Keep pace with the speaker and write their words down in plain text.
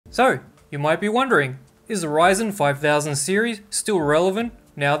So, you might be wondering, is the Ryzen 5000 series still relevant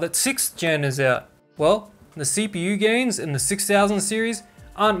now that 6th gen is out? Well, the CPU gains in the 6000 series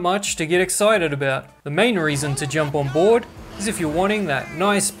aren't much to get excited about. The main reason to jump on board is if you're wanting that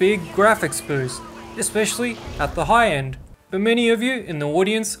nice big graphics boost, especially at the high end. But many of you in the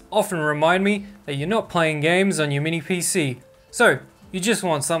audience often remind me that you're not playing games on your mini PC. So, you just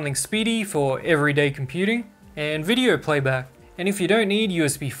want something speedy for everyday computing and video playback. And if you don't need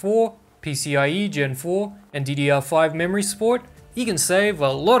USB 4, PCIe Gen 4 and DDR5 memory support, you can save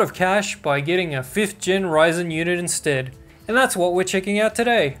a lot of cash by getting a 5th gen Ryzen unit instead. And that's what we're checking out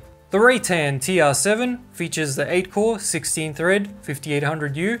today. The Reatan TR7 features the 8-core 16-thread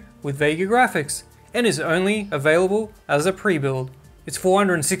 5800U with Vega graphics and is only available as a pre-build. It's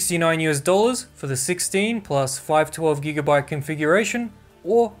 $469 for the 16 plus 512GB configuration,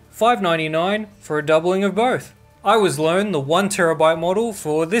 or $599 for a doubling of both. I was loaned the 1TB model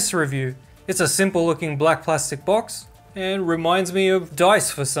for this review. It's a simple looking black plastic box and reminds me of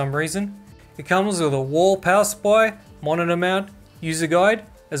DICE for some reason. It comes with a wall power supply, monitor mount, user guide,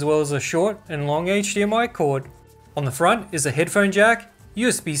 as well as a short and long HDMI cord. On the front is a headphone jack,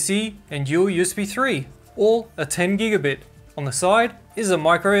 USB-C and dual USB 3, all a 10 gigabit. On the side is a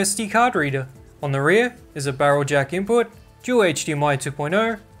micro SD card reader. On the rear is a barrel jack input, dual HDMI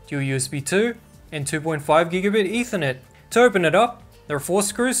 2.0, dual USB 2, and 2.5 gigabit Ethernet. To open it up, there are 4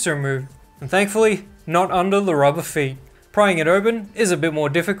 screws to remove, and thankfully not under the rubber feet. Prying it open is a bit more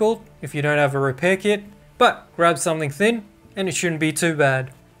difficult if you don't have a repair kit, but grab something thin and it shouldn't be too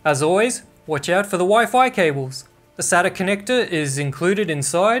bad. As always, watch out for the Wi-Fi cables. The SATA connector is included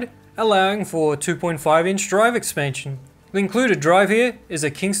inside, allowing for 2.5-inch drive expansion. The included drive here is a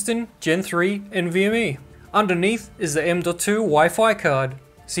Kingston Gen 3 NVMe. Underneath is the M.2 Wi-Fi card,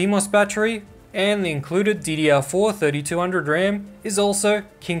 CMOS battery, and the included DDR4 3200 RAM is also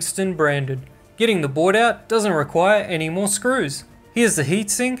Kingston branded. Getting the board out doesn't require any more screws. Here's the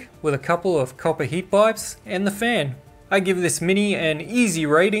heatsink with a couple of copper heat pipes and the fan. I give this mini an easy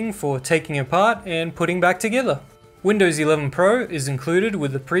rating for taking apart and putting back together. Windows 11 Pro is included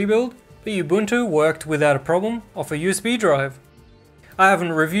with the pre-build, but Ubuntu worked without a problem off a USB drive. I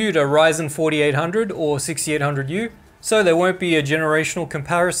haven't reviewed a Ryzen 4800 or 6800U, so there won't be a generational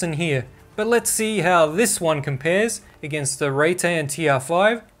comparison here. But let's see how this one compares against the Reatan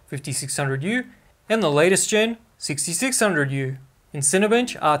TR5 5600U and the latest gen 6600U. In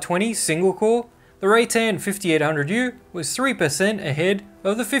Cinebench R20 single core, the Reatan 5800U was 3% ahead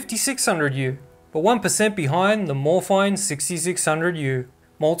of the 5600U, but 1% behind the Morphine 6600U.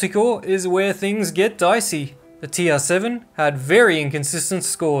 Multicore is where things get dicey. The TR7 had very inconsistent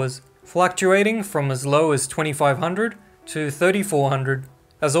scores, fluctuating from as low as 2500 to 3400.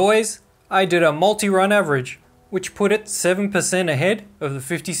 As always, I did a multi-run average, which put it 7% ahead of the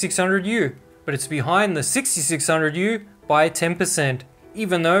 5600U, but it's behind the 6600U by 10%,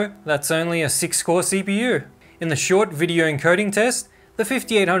 even though that's only a 6-core CPU. In the short video encoding test, the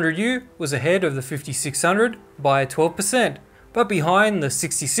 5800U was ahead of the 5600 by 12%, but behind the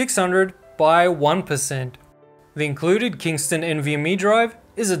 6600 by 1%. The included Kingston NVMe drive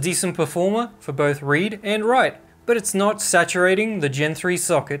is a decent performer for both read and write, but it's not saturating the Gen 3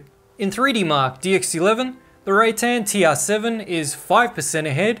 socket. In 3D Mark DX11, the Reatan TR7 is 5%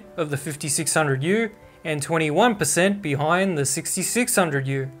 ahead of the 5600U and 21% behind the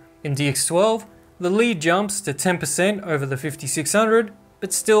 6600U. In DX12, the lead jumps to 10% over the 5600,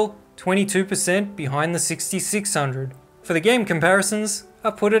 but still 22% behind the 6600. For the game comparisons, I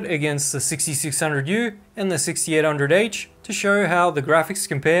put it against the 6600U and the 6800H to show how the graphics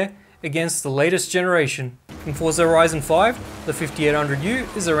compare against the latest generation. In Forza Horizon 5, the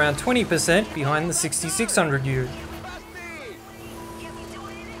 5800U is around 20% behind the 6600U.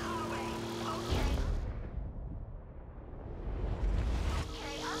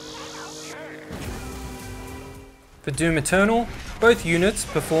 For Doom Eternal, both units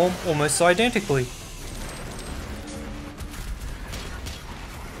perform almost identically.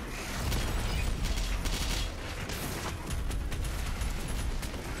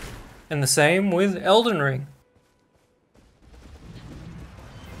 And the same with Elden Ring.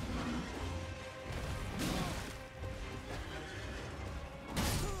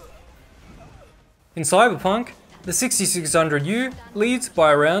 In Cyberpunk, the 6600U leads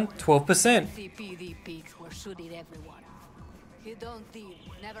by around 12%.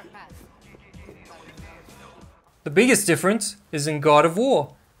 The biggest difference is in God of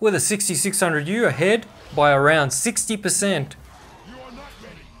War, with the 6600U ahead by around 60%.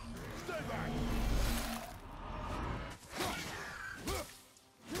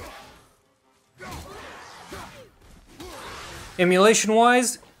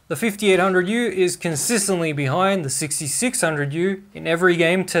 Emulation-wise, The 5800U is consistently behind the 6600U in every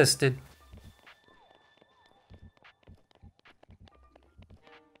game tested.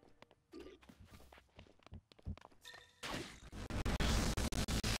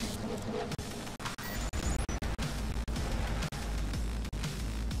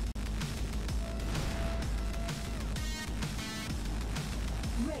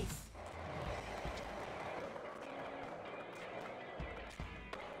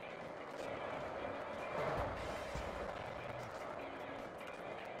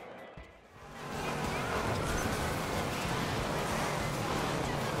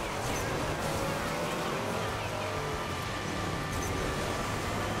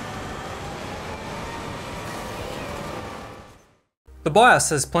 The BIOS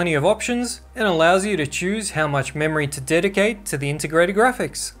has plenty of options and allows you to choose how much memory to dedicate to the integrated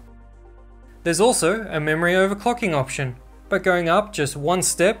graphics. There's also a memory overclocking option, but going up just one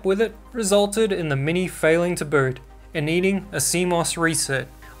step with it resulted in the Mini failing to boot and needing a CMOS reset.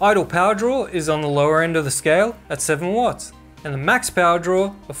 Idle power draw is on the lower end of the scale at 7 watts, and the max power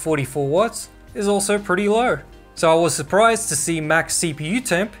draw of 44 watts is also pretty low. So I was surprised to see max CPU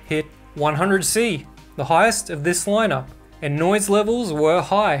temp hit 100C, the highest of this lineup. And noise levels were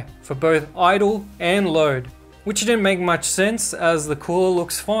high for both idle and load, which didn't make much sense as the cooler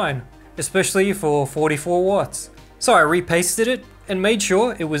looks fine, especially for 44 watts. So I repasted it and made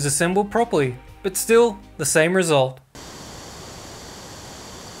sure it was assembled properly, but still the same result.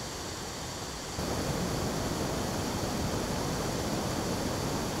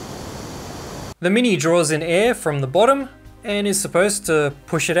 The Mini draws in air from the bottom and is supposed to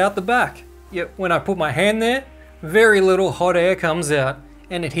push it out the back. Yet when I put my hand there, very little hot air comes out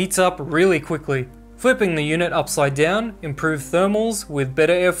and it heats up really quickly. Flipping the unit upside down improved thermals with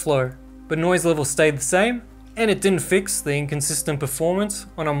better airflow, but noise levels stayed the same and it didn't fix the inconsistent performance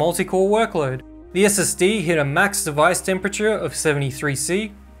on a multi-core workload. The SSD hit a max device temperature of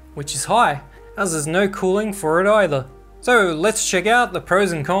 73°C, which is high, as there's no cooling for it either. So let's check out the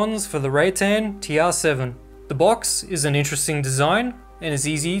pros and cons for the Reatan TR7. The box is an interesting design and is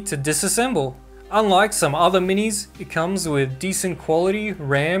easy to disassemble. Unlike some other minis, it comes with decent quality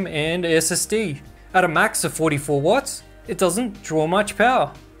RAM and SSD. At a max of 44 watts, it doesn't draw much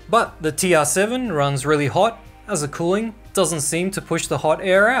power. But the TR7 runs really hot, as the cooling doesn't seem to push the hot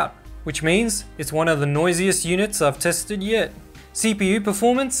air out, which means it's one of the noisiest units I've tested yet. CPU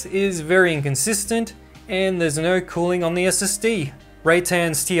performance is very inconsistent, and there's no cooling on the SSD.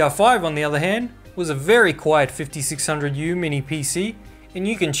 Reatan's TR5 on the other hand, was a very quiet 5600U mini PC, and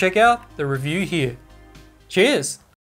you can check out the review here. Cheers!